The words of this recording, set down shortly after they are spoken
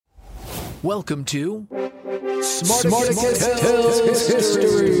Welcome to Smarticus Tells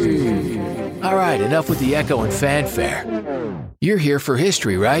History. All right, enough with the echo and fanfare. You're here for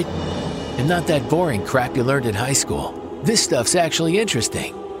history, right? And not that boring crap you learned in high school. This stuff's actually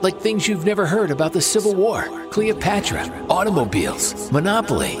interesting. Like things you've never heard about the Civil War, Cleopatra, automobiles,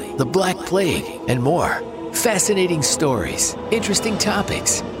 Monopoly, the Black Plague, and more. Fascinating stories, interesting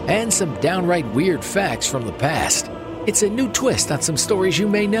topics, and some downright weird facts from the past. It's a new twist on some stories you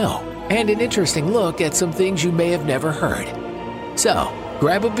may know, and an interesting look at some things you may have never heard. So,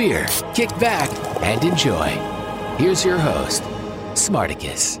 grab a beer, kick back, and enjoy. Here's your host,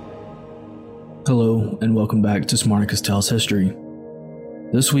 Smarticus. Hello, and welcome back to Smarticus Tells History.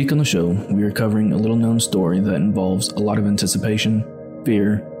 This week on the show, we are covering a little-known story that involves a lot of anticipation,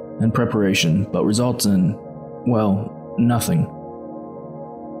 fear, and preparation, but results in, well, nothing.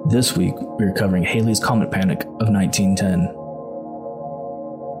 This week, we are covering Halley's Comet Panic of 1910.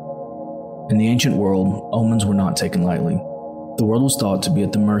 In the ancient world, omens were not taken lightly. The world was thought to be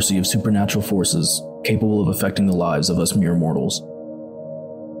at the mercy of supernatural forces capable of affecting the lives of us mere mortals.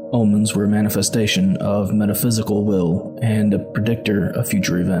 Omens were a manifestation of metaphysical will and a predictor of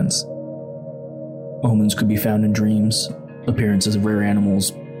future events. Omens could be found in dreams, appearances of rare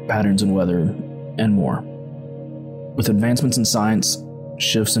animals, patterns in weather, and more. With advancements in science,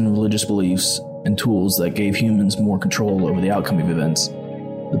 shifts in religious beliefs, and tools that gave humans more control over the outcome of events,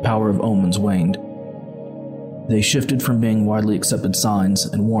 the power of omens waned. They shifted from being widely accepted signs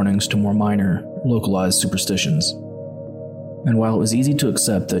and warnings to more minor, localized superstitions. And while it was easy to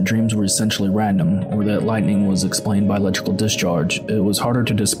accept that dreams were essentially random or that lightning was explained by electrical discharge, it was harder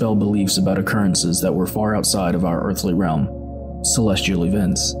to dispel beliefs about occurrences that were far outside of our earthly realm, celestial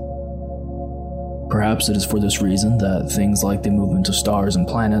events. Perhaps it is for this reason that things like the movement of stars and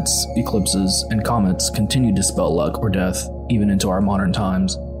planets, eclipses, and comets continue to spell luck or death even into our modern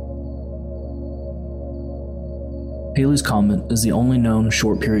times. Halley's Comet is the only known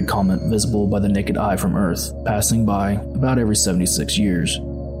short-period comet visible by the naked eye from Earth, passing by about every 76 years.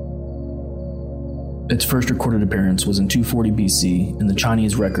 Its first recorded appearance was in 240 BC in the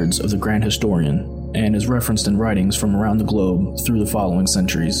Chinese records of the Grand Historian, and is referenced in writings from around the globe through the following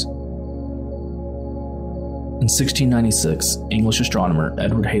centuries. In 1696, English astronomer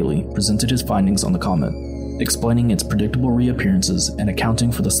Edward Halley presented his findings on the comet, explaining its predictable reappearances and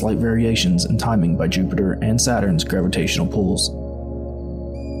accounting for the slight variations in timing by Jupiter and Saturn's gravitational pulls.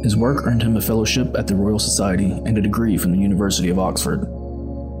 His work earned him a fellowship at the Royal Society and a degree from the University of Oxford.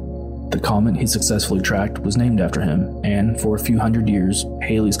 The comet he successfully tracked was named after him, and for a few hundred years,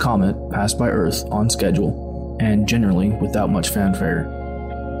 Halley's Comet passed by Earth on schedule, and generally without much fanfare.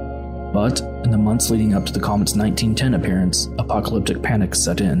 But, in the months leading up to the comet's 1910 appearance, apocalyptic panic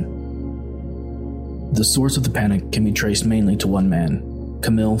set in. The source of the panic can be traced mainly to one man,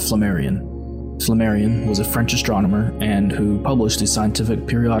 Camille Flammarion. Flammarion was a French astronomer and who published the scientific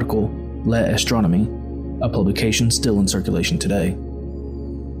periodical L'Astronomie, a publication still in circulation today.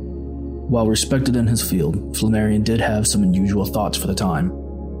 While respected in his field, Flammarion did have some unusual thoughts for the time.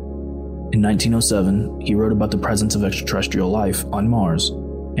 In 1907, he wrote about the presence of extraterrestrial life on Mars,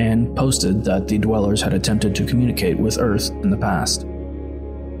 and posted that the dwellers had attempted to communicate with Earth in the past.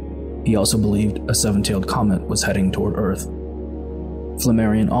 He also believed a seven-tailed comet was heading toward Earth.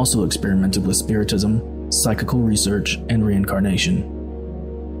 Flammarion also experimented with spiritism, psychical research, and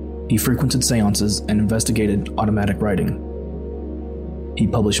reincarnation. He frequented seances and investigated automatic writing. He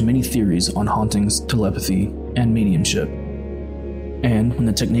published many theories on hauntings, telepathy, and mediumship. And when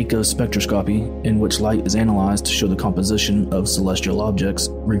the technique of spectroscopy, in which light is analyzed to show the composition of celestial objects,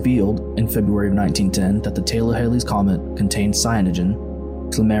 revealed in February of 1910 that the tail of Halley's Comet contained cyanogen,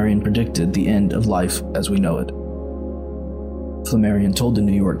 Flammarion predicted the end of life as we know it. Flammarion told the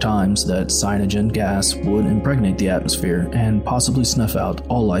New York Times that cyanogen gas would impregnate the atmosphere and possibly snuff out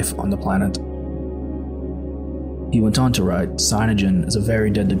all life on the planet. He went on to write, "Cyanogen is a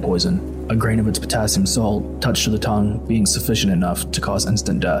very deadly poison, a grain of its potassium salt touched to the tongue being sufficient enough to cause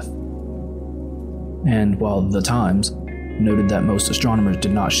instant death." And while The Times noted that most astronomers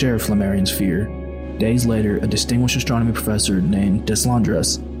did not share Flammarion's fear, days later a distinguished astronomy professor named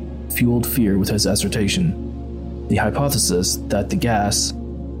Deslandres fueled fear with his assertion, the hypothesis that the gas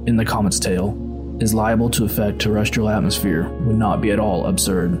in the comet's tail is liable to affect terrestrial atmosphere would not be at all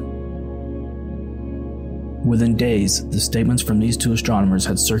absurd. Within days, the statements from these two astronomers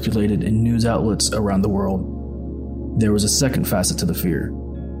had circulated in news outlets around the world. There was a second facet to the fear.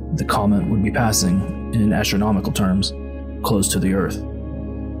 The comet would be passing, in astronomical terms, close to the Earth.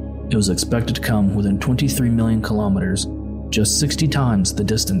 It was expected to come within 23 million kilometers, just 60 times the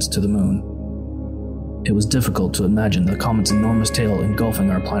distance to the Moon. It was difficult to imagine the comet's enormous tail engulfing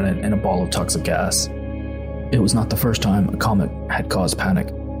our planet in a ball of toxic gas. It was not the first time a comet had caused panic.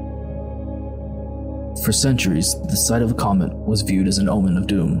 For centuries, the sight of a comet was viewed as an omen of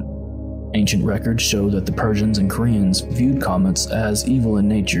doom. Ancient records show that the Persians and Koreans viewed comets as evil in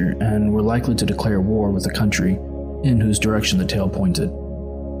nature and were likely to declare war with the country in whose direction the tail pointed.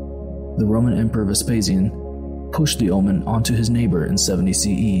 The Roman Emperor Vespasian pushed the omen onto his neighbor in 70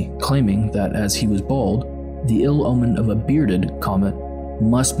 CE, claiming that as he was bald, the ill omen of a bearded comet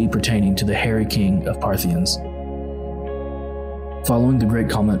must be pertaining to the hairy king of Parthians. Following the Great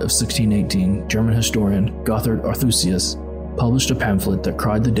Comet of 1618, German historian Gotthard Arthusius published a pamphlet that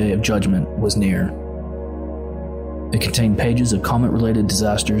cried the day of judgment was near. It contained pages of comet-related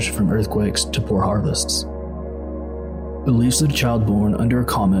disasters from earthquakes to poor harvests. Beliefs that a child born under a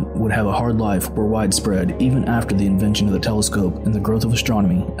comet would have a hard life were widespread even after the invention of the telescope and the growth of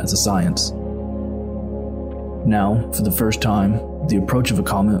astronomy as a science. Now, for the first time, the approach of a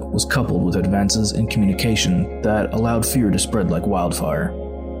comet was coupled with advances in communication that allowed fear to spread like wildfire.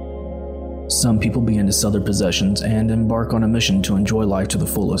 Some people began to sell their possessions and embark on a mission to enjoy life to the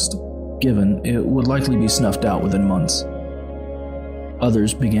fullest, given it would likely be snuffed out within months.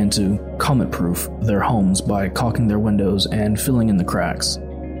 Others began to comet-proof their homes by caulking their windows and filling in the cracks.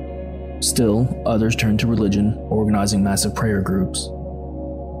 Still, others turned to religion, organizing massive prayer groups.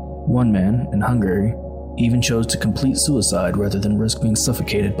 One man, in Hungary, even chose to complete suicide rather than risk being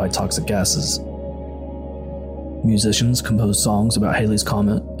suffocated by toxic gases. Musicians composed songs about Halley's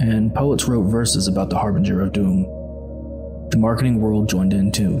Comet, and poets wrote verses about the harbinger of doom. The marketing world joined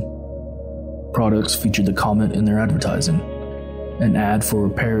in too. Products featured the comet in their advertising. An ad for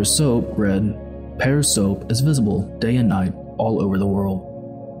Pear's soap read, "Pear's soap is visible day and night all over the world."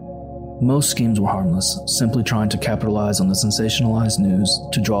 Most schemes were harmless, simply trying to capitalize on the sensationalized news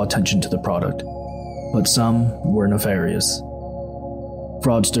to draw attention to the product. But some were nefarious.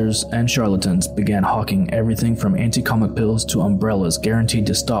 Fraudsters and charlatans began hawking everything from anti-comet pills to umbrellas guaranteed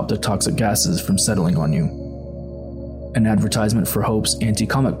to stop the toxic gases from settling on you. An advertisement for Hope's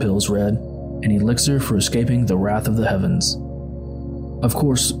anti-comet pills read, "An elixir for escaping the wrath of the heavens." Of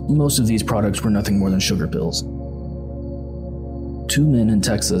course, most of these products were nothing more than sugar pills. 2 men in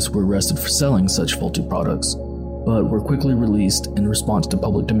Texas were arrested for selling such faulty products, but were quickly released in response to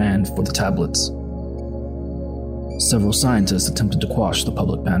public demand for the tablets. Several scientists attempted to quash the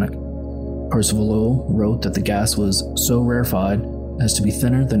public panic. Percival Lowell wrote that the gas was so rarefied as to be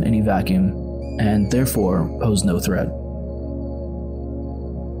thinner than any vacuum, and therefore posed no threat.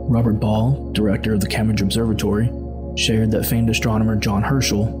 Robert Ball, director of the Cambridge Observatory, shared that famed astronomer John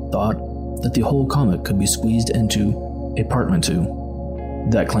Herschel thought that the whole comet could be squeezed into a portmanteau.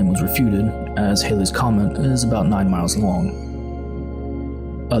 That claim was refuted, as Halley's Comet is about 9 miles long.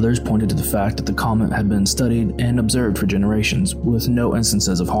 Others pointed to the fact that the comet had been studied and observed for generations, with no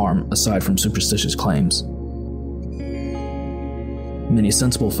instances of harm aside from superstitious claims. Many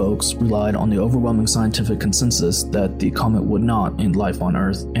sensible folks relied on the overwhelming scientific consensus that the comet would not end life on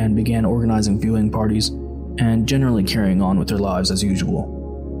Earth and began organizing viewing parties and generally carrying on with their lives as usual.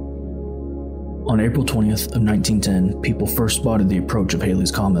 On April 20th of 1910, people first spotted the approach of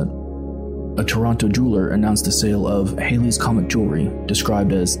Halley's Comet. A Toronto jeweler announced the sale of Halley's Comet jewelry,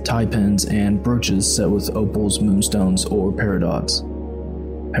 described as tie pins and brooches set with opals, moonstones, or peridots.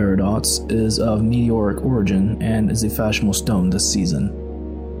 Peridots is of meteoric origin and is a fashionable stone this season.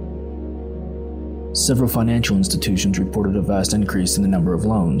 Several financial institutions reported a vast increase in the number of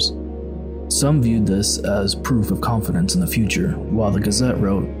loans. Some viewed this as proof of confidence in the future, while the Gazette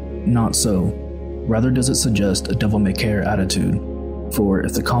wrote, "Not so. Rather does it suggest a devil-may-care attitude, for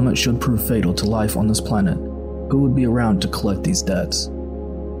if the comet should prove fatal to life on this planet, who would be around to collect these debts?"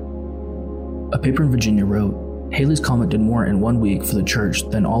 A paper in Virginia wrote, "Halley's Comet did more in 1 week for the church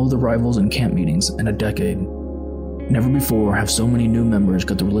than all of the rivals and camp meetings in a decade. Never before have so many new members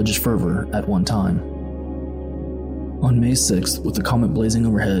got the religious fervor at one time." On May 6th, with the comet blazing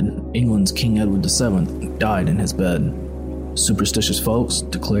overhead, England's King Edward VII died in his bed. Superstitious folks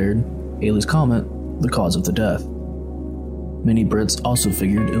declared Halley's Comet the cause of the death. Many Brits also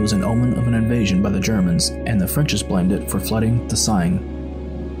figured it was an omen of an invasion by the Germans, and the French blamed it for flooding the Seine.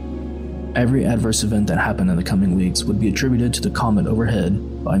 Every adverse event that happened in the coming weeks would be attributed to the comet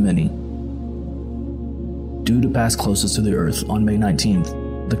overhead by many. Due to pass closest to the Earth on May 19th,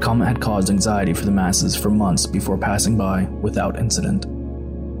 the comet had caused anxiety for the masses for months before passing by without incident.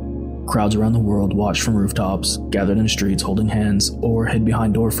 Crowds around the world watched from rooftops, gathered in streets holding hands, or hid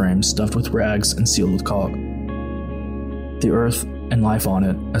behind door frames stuffed with rags and sealed with caulk. The Earth and life on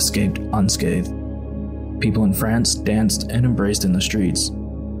it escaped unscathed. People in France danced and embraced in the streets.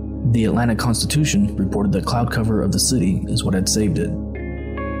 The Atlanta Constitution reported that cloud cover of the city is what had saved it.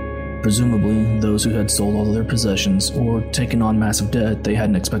 Presumably, those who had sold all of their possessions or taken on massive debt they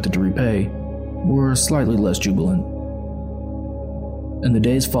hadn't expected to repay were slightly less jubilant. In the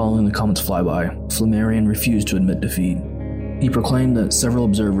days following the comet's flyby, Flammarion refused to admit defeat. He proclaimed that several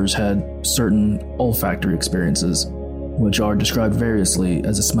observers had certain olfactory experiences, which are described variously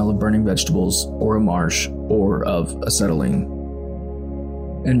as a smell of burning vegetables, or a marsh, or of acetylene.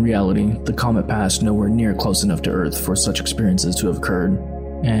 In reality, the comet passed nowhere near close enough to Earth for such experiences to have occurred,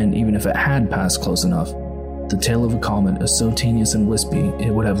 and even if it had passed close enough, the tail of a comet is so tenuous and wispy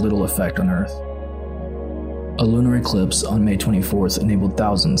it would have little effect on Earth. A lunar eclipse on May 24th enabled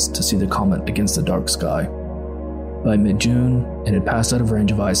thousands to see the comet against the dark sky. By mid-June, it had passed out of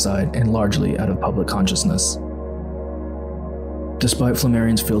range of eyesight and largely out of public consciousness. Despite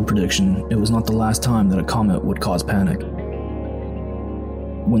Flammarion's failed prediction, it was not the last time that a comet would cause panic.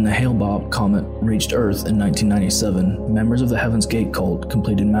 When the Hale-Bopp comet reached Earth in 1997, members of the Heaven's Gate cult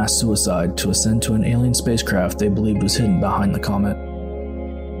completed mass suicide to ascend to an alien spacecraft they believed was hidden behind the comet.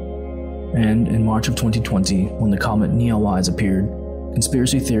 And in March of 2020, when the comet Neowise appeared,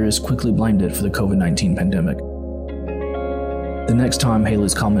 conspiracy theorists quickly blamed it for the COVID-19 pandemic. The next time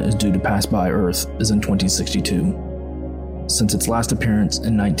Halley's Comet is due to pass by Earth is in 2062. Since its last appearance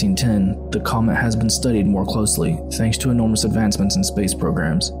in 1910, the comet has been studied more closely thanks to enormous advancements in space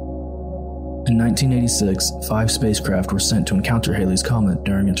programs. In 1986, 5 spacecraft were sent to encounter Halley's Comet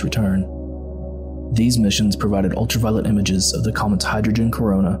during its return. These missions provided ultraviolet images of the comet's hydrogen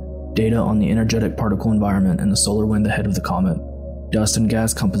corona, data on the energetic particle environment in the solar wind ahead of the comet, dust and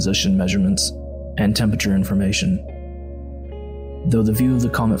gas composition measurements, and temperature information. Though the view of the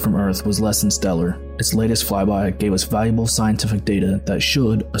comet from Earth was less than stellar, its latest flyby gave us valuable scientific data that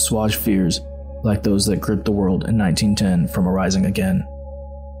should assuage fears like those that gripped the world in 1910 from arising again.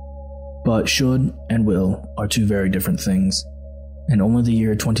 But should and will are two very different things, and only the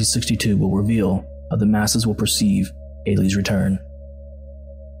year 2062 will reveal how the masses will perceive Halley's return.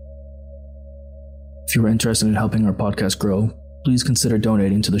 If you're interested in helping our podcast grow, please consider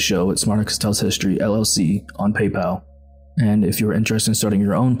donating to the show at Smartacus Tells History, LLC on PayPal. And if you're interested in starting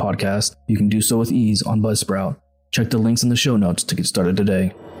your own podcast, you can do so with ease on Buzzsprout. Check the links in the show notes to get started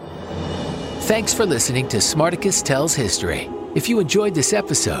today. Thanks for listening to Smartacus Tells History. If you enjoyed this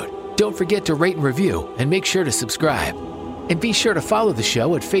episode, don't forget to rate and review and make sure to subscribe. And be sure to follow the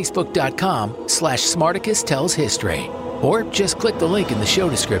show at facebook.com/Smartacus Tells History. Or just click the link in the show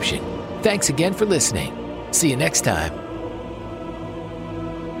description. Thanks again for listening. See you next time.